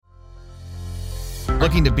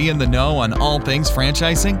Looking to be in the know on all things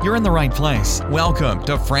franchising? You're in the right place. Welcome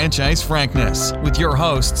to Franchise Frankness with your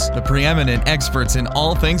hosts, the preeminent experts in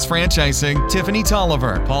all things franchising, Tiffany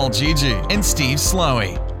Tolliver, Paul Gigi, and Steve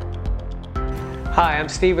Slowey. Hi, I'm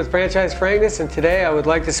Steve with Franchise Frankness, and today I would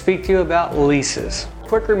like to speak to you about leases.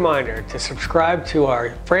 Quick reminder to subscribe to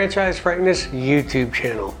our Franchise Frankness YouTube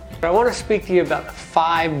channel. I want to speak to you about the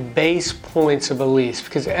 5 base points of a lease,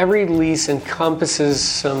 because every lease encompasses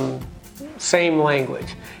some same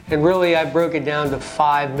language. And really, I broke it down to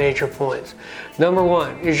 5 major points. Number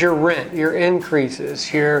 1 is your rent, your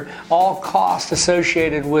increases, your all costs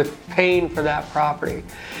associated with paying for that property.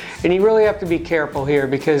 And you really have to be careful here,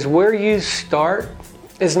 because where you start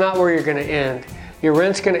is not where you're going to end. Your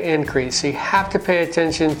rent's going to increase, so you have to pay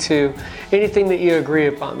attention to anything that you agree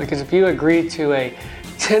upon, because if you agree to a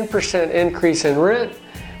 10% increase in rent,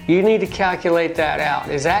 you need to calculate that out.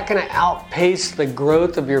 Is that going to outpace the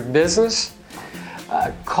growth of your business?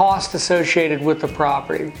 Cost associated with the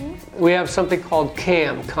property. We have something called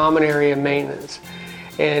CAM, Common Area Maintenance.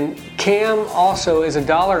 And CAM also is a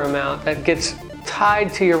dollar amount that gets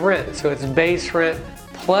tied to your rent. So it's base rent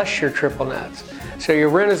plus your triple nets. So your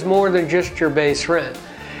rent is more than just your base rent.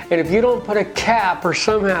 And if you don't put a cap or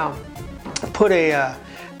somehow put a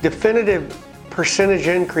definitive percentage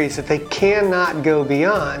increase that they cannot go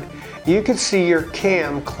beyond, you could see your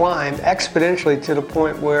CAM climb exponentially to the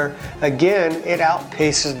point where, again, it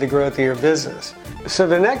outpaces the growth of your business. So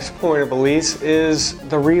the next point of a lease is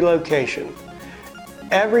the relocation.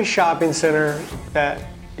 Every shopping center that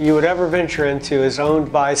you would ever venture into is owned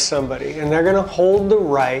by somebody, and they're going to hold the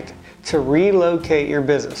right to relocate your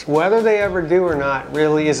business. Whether they ever do or not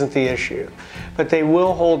really isn't the issue, but they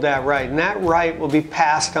will hold that right, and that right will be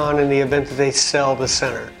passed on in the event that they sell the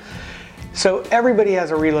center. So everybody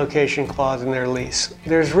has a relocation clause in their lease.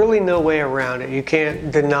 There's really no way around it. You can't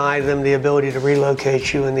deny them the ability to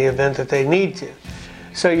relocate you in the event that they need to.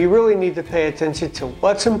 So you really need to pay attention to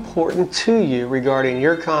what's important to you regarding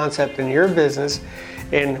your concept and your business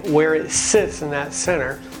and where it sits in that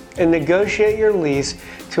center, and negotiate your lease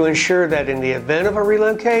to ensure that in the event of a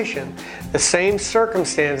relocation, the same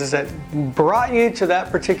circumstances that brought you to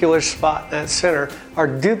that particular spot in that center are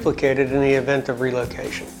duplicated in the event of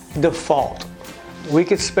relocation. Default. We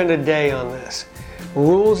could spend a day on this.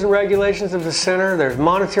 Rules and regulations of the center. There's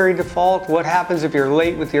monetary default. What happens if you're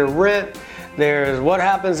late with your rent? There's what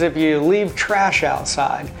happens if you leave trash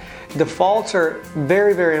outside. Defaults are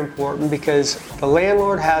very, very important because the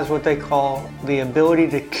landlord has what they call the ability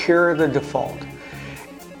to cure the default.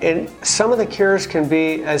 And some of the cures can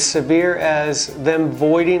be as severe as them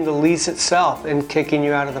voiding the lease itself and kicking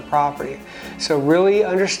you out of the property. So really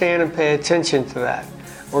understand and pay attention to that.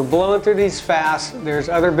 We're blowing through these fast. There's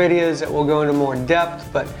other videos that will go into more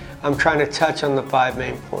depth, but I'm trying to touch on the 5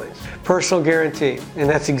 main points. Personal guarantee, and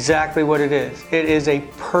that's exactly what it is. It is a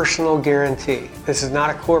personal guarantee. This is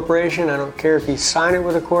not a corporation. I don't care if you sign it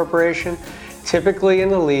with a corporation. Typically in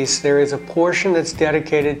the lease, there is a portion that's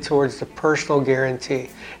dedicated towards the personal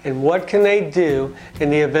guarantee. And what can they do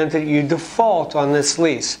in the event that you default on this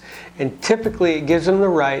lease? And typically it gives them the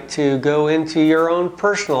right to go into your own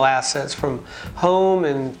personal assets from home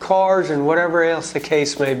and cars and whatever else the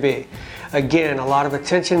case may be. Again, a lot of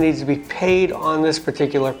attention needs to be paid on this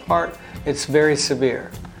particular part. It's very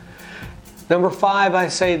severe. Number 5, I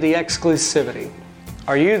say the exclusivity.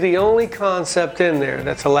 Are you the only concept in there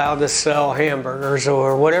that's allowed to sell hamburgers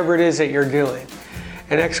or whatever it is that you're doing?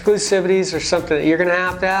 And exclusivities are something that you're going to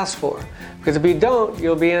have to ask for. Because if you don't,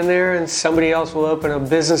 you'll be in there and somebody else will open a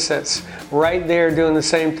business that's right there doing the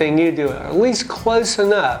same thing you do, at least close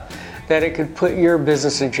enough that it could put your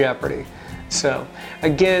business in jeopardy. So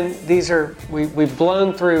again, we've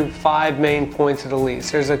blown through 5 main points of the lease.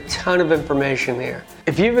 There's a ton of information here.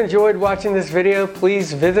 If you've enjoyed watching this video,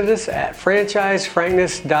 please visit us at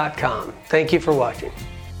franchisefrankness.com. Thank you for watching.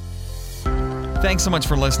 Thanks so much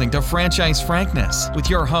for listening to Franchise Frankness with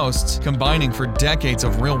your hosts, combining for decades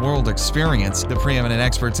of real-world experience, the preeminent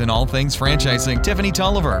experts in all things franchising, Tiffany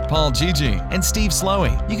Tolliver, Paul Gigi, and Steve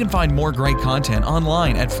Slowey. You can find more great content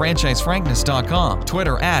online at franchisefrankness.com,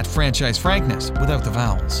 Twitter at franchisefrankness without the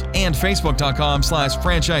vowels, and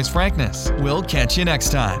facebook.com/franchisefrankness. We'll catch you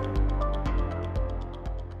next time.